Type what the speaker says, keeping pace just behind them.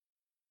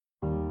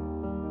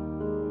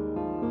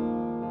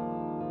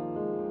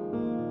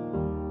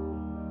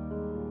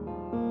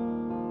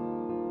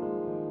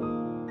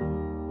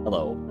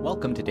Hello,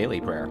 welcome to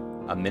Daily Prayer,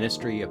 a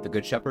ministry of the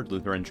Good Shepherd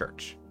Lutheran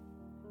Church.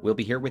 We'll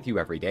be here with you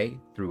every day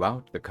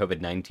throughout the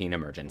COVID-19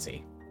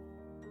 emergency.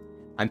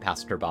 I'm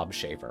Pastor Bob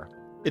Schaefer.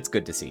 It's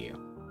good to see you.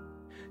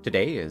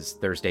 Today is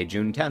Thursday,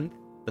 June 10th,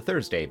 the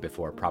Thursday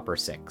before Proper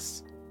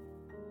 6.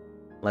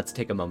 Let's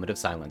take a moment of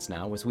silence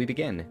now as we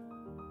begin.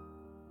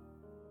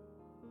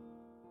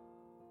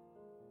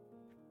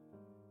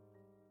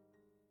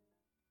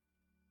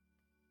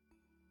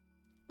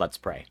 Let's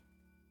pray.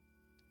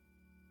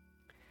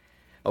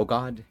 O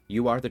God,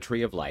 you are the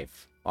tree of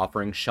life,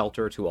 offering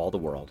shelter to all the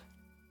world.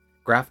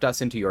 Graft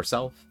us into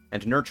yourself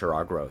and nurture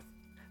our growth,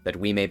 that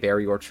we may bear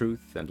your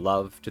truth and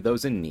love to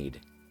those in need.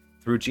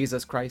 Through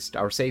Jesus Christ,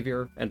 our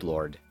Savior and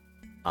Lord.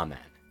 Amen.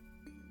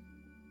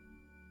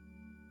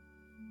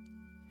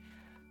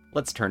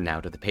 Let's turn now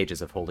to the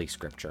pages of Holy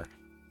Scripture.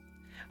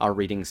 Our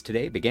readings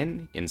today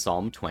begin in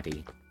Psalm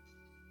 20.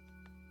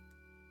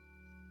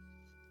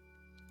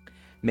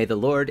 May the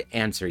Lord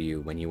answer you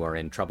when you are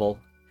in trouble.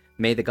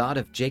 May the God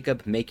of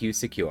Jacob make you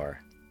secure.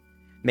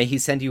 May he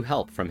send you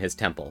help from his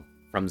temple.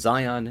 From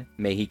Zion,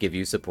 may he give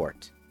you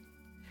support.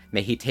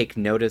 May he take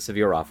notice of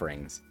your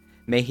offerings.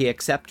 May he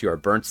accept your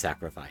burnt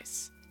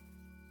sacrifice.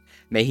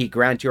 May he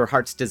grant your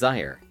heart's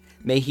desire.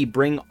 May he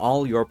bring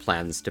all your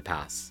plans to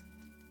pass.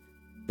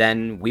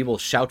 Then we will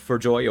shout for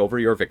joy over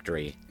your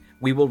victory.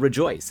 We will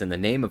rejoice in the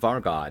name of our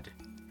God.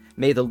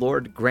 May the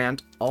Lord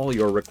grant all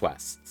your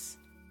requests.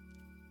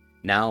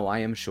 Now I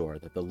am sure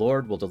that the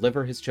Lord will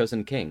deliver his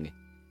chosen king.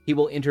 He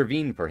will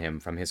intervene for him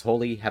from his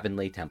holy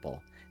heavenly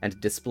temple,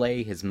 and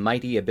display his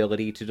mighty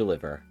ability to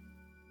deliver.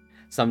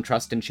 Some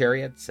trust in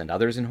chariots and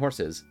others in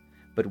horses,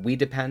 but we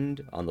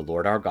depend on the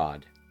Lord our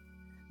God.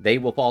 They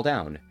will fall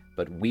down,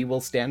 but we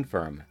will stand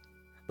firm.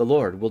 The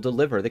Lord will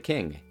deliver the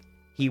king.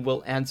 He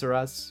will answer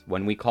us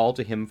when we call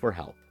to him for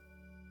help.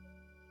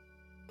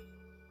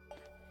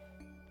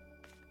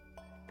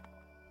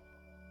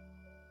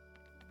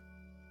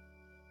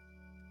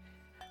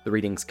 The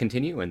readings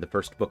continue in the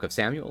first book of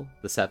Samuel,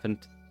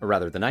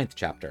 the ninth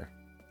chapter.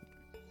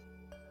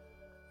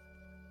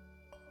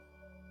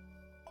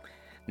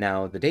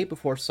 Now, the day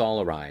before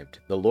Saul arrived,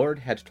 the Lord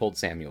had told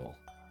Samuel,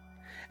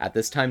 "At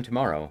this time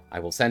tomorrow I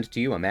will send to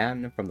you a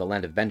man from the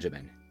land of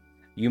Benjamin.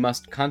 You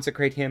must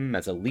consecrate him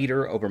as a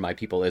leader over my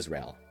people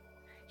Israel.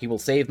 He will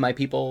save my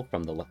people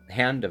from the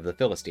hand of the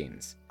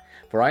Philistines,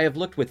 for I have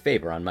looked with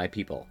favor on my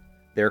people.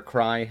 Their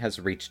cry has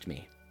reached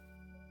me."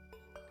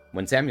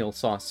 When Samuel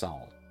saw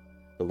Saul,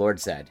 the Lord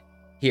said,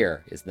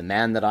 "Here is the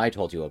man that I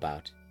told you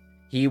about.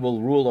 He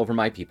will rule over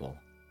my people."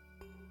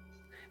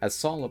 As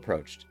Saul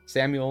approached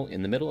Samuel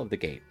in the middle of the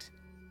gate,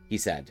 he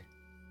said,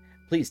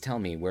 "Please tell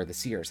me where the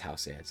seer's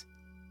house is."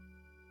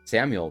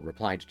 Samuel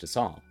replied to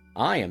Saul,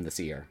 "I am the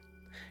seer.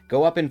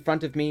 Go up in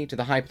front of me to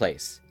the high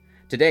place.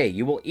 Today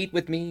you will eat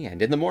with me,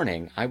 and in the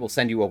morning I will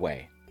send you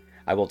away.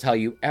 I will tell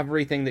you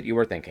everything that you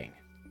are thinking.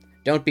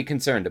 Don't be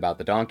concerned about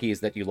the donkeys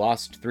that you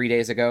lost 3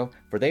 days ago,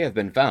 for they have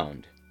been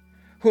found.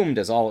 Whom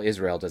does all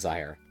Israel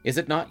desire? Is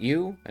it not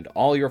you and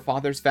all your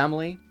father's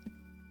family?"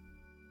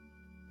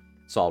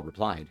 Saul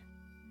replied,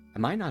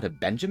 "Am I not a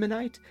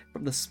Benjaminite,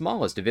 from the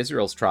smallest of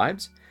Israel's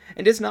tribes?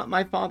 And is not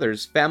my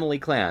father's family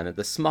clan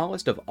the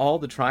smallest of all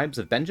the tribes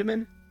of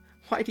Benjamin?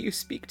 Why do you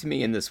speak to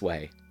me in this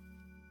way?"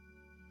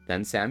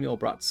 Then Samuel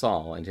brought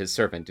Saul and his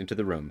servant into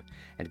the room,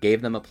 and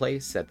gave them a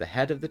place at the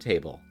head of the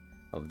table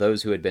of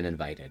those who had been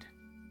invited.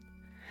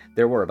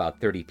 There were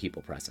about 30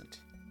 people present.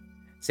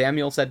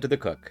 Samuel said to the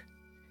cook,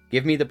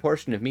 "Give me the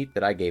portion of meat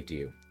that I gave to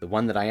you, the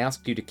one that I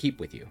asked you to keep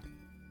with you."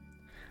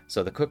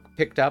 So the cook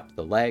picked up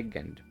the leg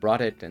and brought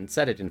it and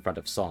set it in front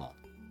of Saul.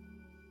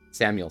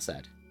 Samuel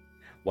said,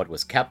 "What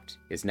was kept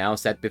is now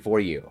set before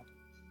you.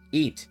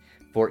 Eat,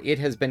 for it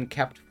has been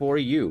kept for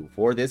you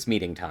for this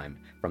meeting time,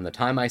 from the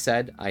time I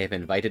said I have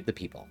invited the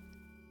people."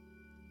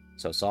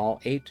 So Saul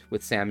ate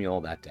with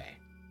Samuel that day.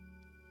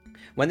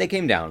 When they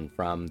came down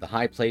from the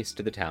high place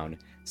to the town,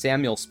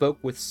 Samuel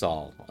spoke with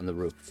Saul on the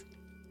roof.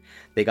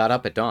 They got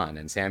up at dawn,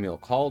 and Samuel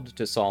called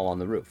to Saul on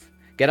the roof,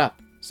 "Get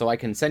up, so I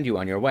can send you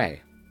on your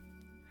way."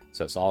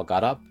 So Saul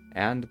got up,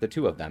 and the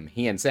two of them,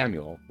 he and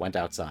Samuel, went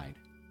outside.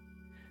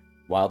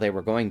 While they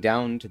were going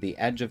down to the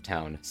edge of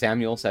town,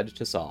 Samuel said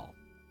to Saul,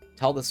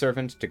 "Tell the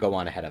servant to go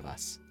on ahead of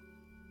us."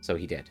 So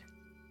he did.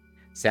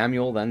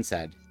 Samuel then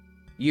said,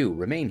 "You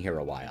remain here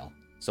a while,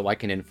 so I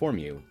can inform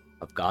you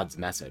of God's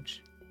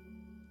message."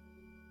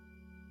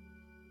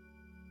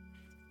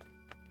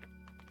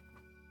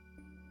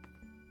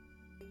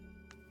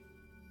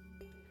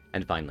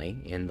 And finally,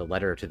 in the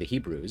letter to the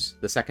Hebrews,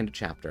 the 2nd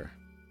chapter.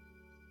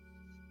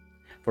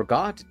 For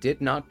God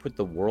did not put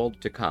the world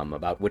to come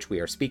about which we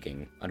are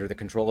speaking under the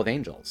control of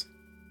angels.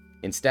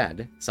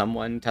 Instead,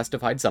 someone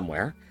testified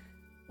somewhere,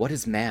 "What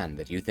is man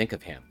that you think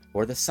of him,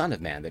 or the son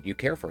of man that you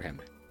care for him?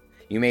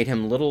 You made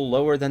him little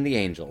lower than the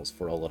angels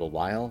for a little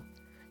while.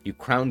 You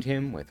crowned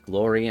him with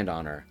glory and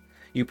honor.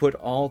 You put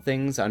all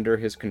things under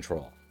his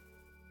control."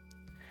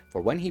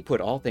 For when he put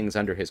all things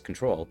under his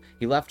control,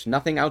 he left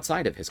nothing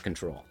outside of his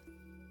control.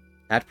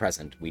 At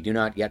present, we do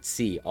not yet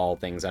see all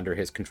things under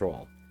his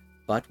control,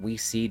 but we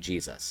see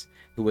Jesus,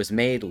 who who was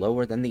made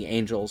lower than the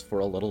angels for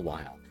a little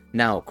while,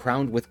 now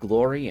crowned with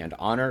glory and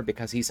honor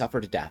because he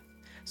suffered death,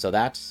 so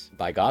that,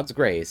 by God's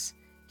grace,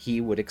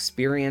 he would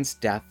experience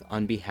death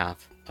on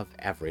behalf of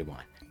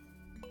everyone.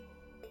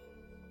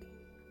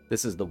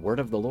 This is the word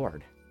of the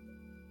Lord.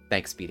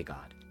 Thanks be to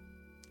God.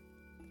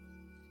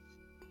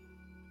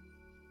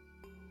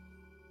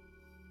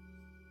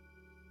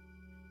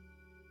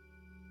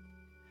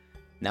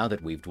 Now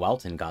that we've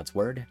dwelt in God's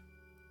word,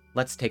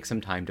 let's take some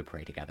time to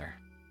pray together.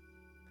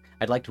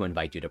 I'd like to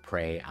invite you to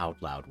pray out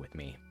loud with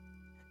me.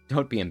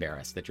 Don't be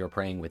embarrassed that you're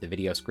praying with a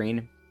video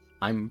screen.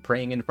 I'm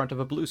praying in front of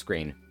a blue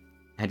screen.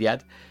 And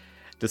yet,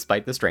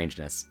 despite the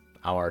strangeness,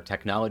 our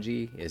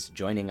technology is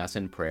joining us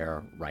in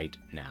prayer right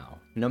now,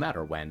 no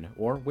matter when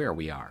or where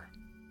we are.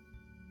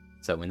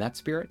 So in that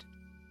spirit,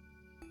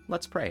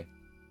 let's pray.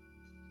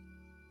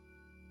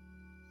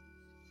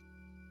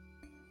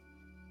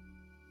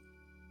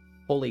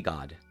 Holy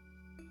God,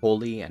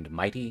 holy and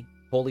mighty,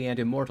 holy and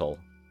immortal,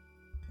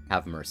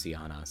 have mercy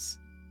on us.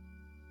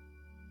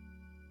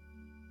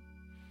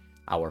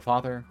 Our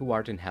Father, who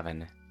art in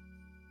heaven,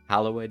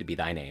 hallowed be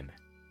thy name.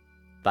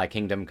 Thy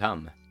kingdom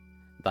come,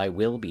 thy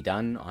will be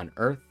done on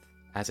earth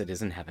as it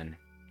is in heaven.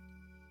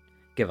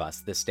 Give us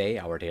this day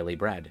our daily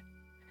bread,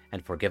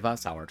 and forgive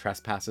us our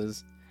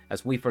trespasses,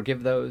 as we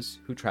forgive those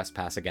who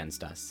trespass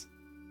against us.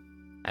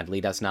 And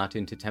lead us not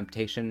into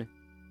temptation,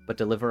 but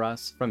deliver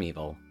us from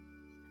evil.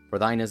 For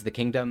thine is the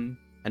kingdom,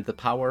 and the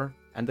power,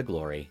 and the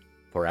glory,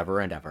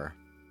 forever and ever.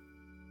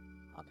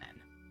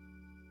 Amen.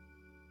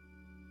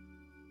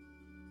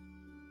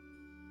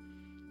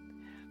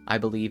 I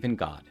believe in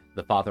God,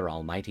 the Father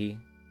Almighty,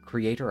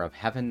 creator of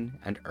heaven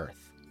and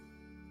earth.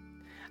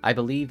 I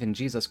believe in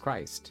Jesus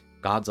Christ,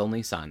 God's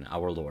only Son,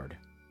 our Lord,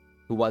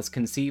 who was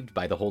conceived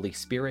by the Holy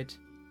Spirit,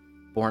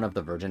 born of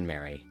the Virgin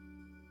Mary,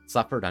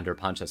 suffered under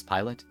Pontius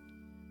Pilate,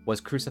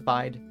 was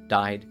crucified,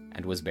 died,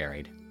 and was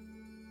buried.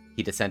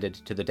 He descended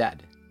to the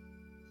dead.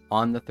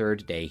 On the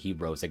third day he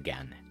rose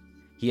again.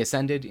 He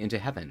ascended into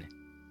heaven.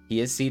 He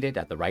is seated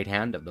at the right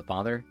hand of the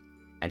Father,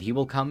 and he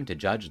will come to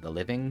judge the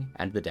living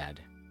and the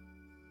dead.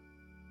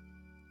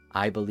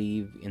 I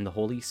believe in the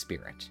Holy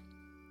Spirit,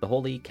 the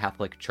Holy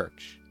Catholic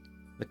Church,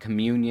 the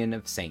communion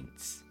of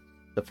saints,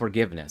 the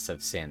forgiveness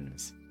of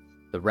sins,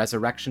 the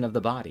resurrection of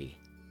the body,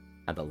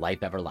 and the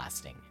life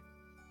everlasting.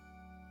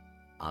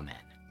 Amen.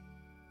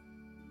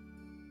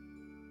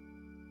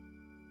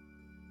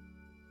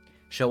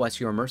 Show us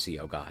your mercy,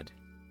 O God,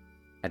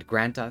 and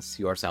grant us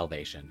your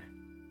salvation.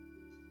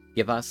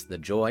 Give us the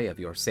joy of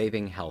your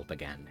saving help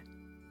again,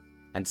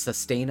 and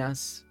sustain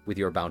us with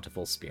your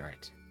bountiful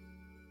Spirit.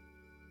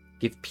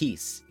 Give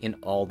peace in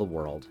all the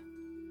world,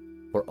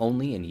 for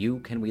only in you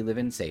can we live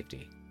in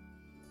safety.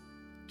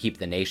 Keep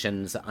the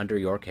nations under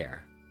your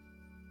care,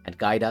 and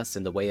guide us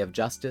in the way of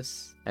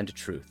justice and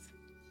truth.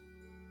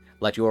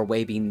 Let your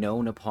way be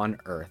known upon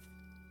earth,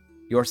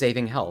 your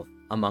saving health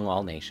among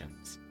all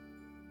nations.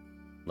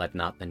 Let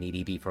not the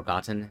needy be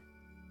forgotten,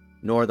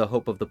 nor the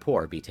hope of the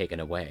poor be taken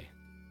away.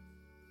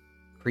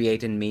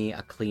 Create in me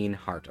a clean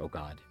heart, O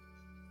God,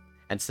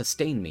 and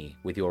sustain me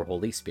with your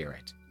Holy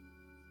Spirit.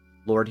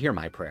 Lord, hear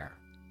my prayer,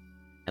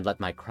 and let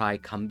my cry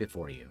come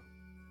before you.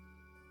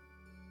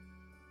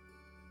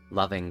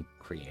 Loving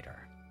Creator,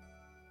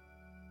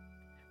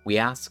 we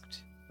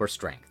asked for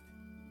strength,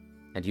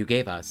 and you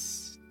gave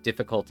us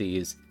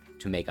difficulties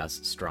to make us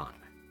strong.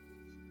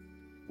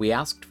 We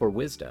asked for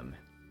wisdom,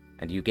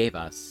 and you gave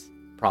us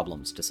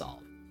problems to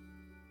solve.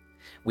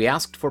 We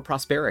asked for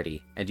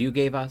prosperity, and you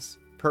gave us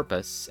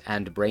purpose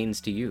and brains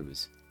to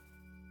use.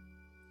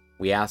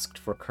 We asked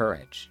for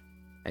courage,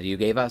 and you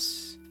gave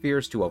us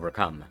fears to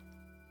overcome.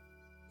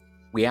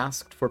 We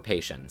asked for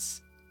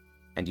patience,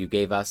 and you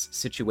gave us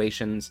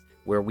situations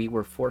where we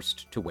were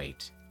forced to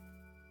wait.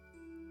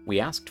 We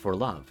asked for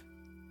love,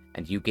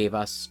 and you gave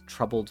us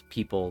troubled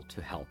people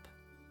to help.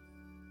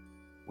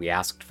 We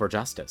asked for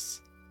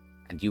justice,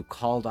 and you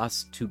called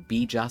us to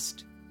be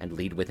just and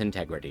lead with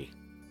integrity.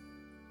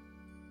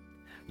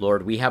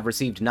 Lord, we have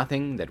received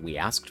nothing that we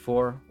asked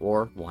for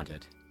or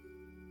wanted,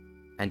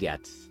 and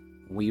yet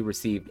we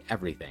received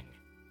everything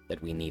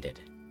that we needed.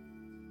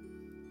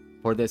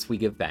 For this we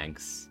give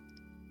thanks.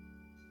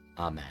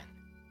 Amen.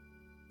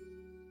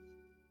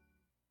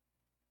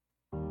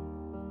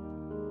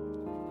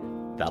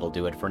 That'll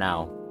do it for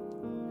now.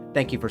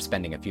 Thank you for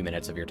spending a few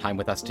minutes of your time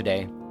with us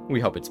today. We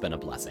hope it's been a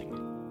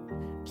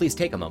blessing. Please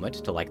take a moment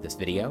to like this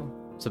video,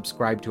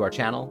 subscribe to our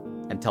channel,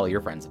 and tell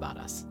your friends about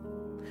us.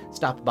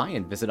 Stop by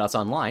and visit us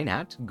online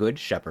at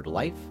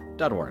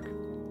goodshepherdlife.org.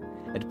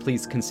 And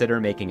please consider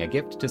making a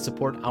gift to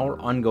support our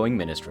ongoing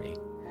ministry.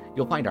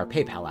 You'll find our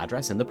PayPal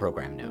address in the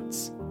program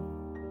notes.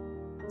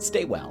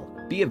 Stay well,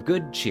 be of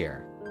good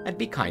cheer, and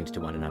be kind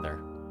to one another.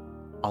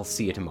 I'll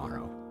see you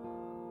tomorrow.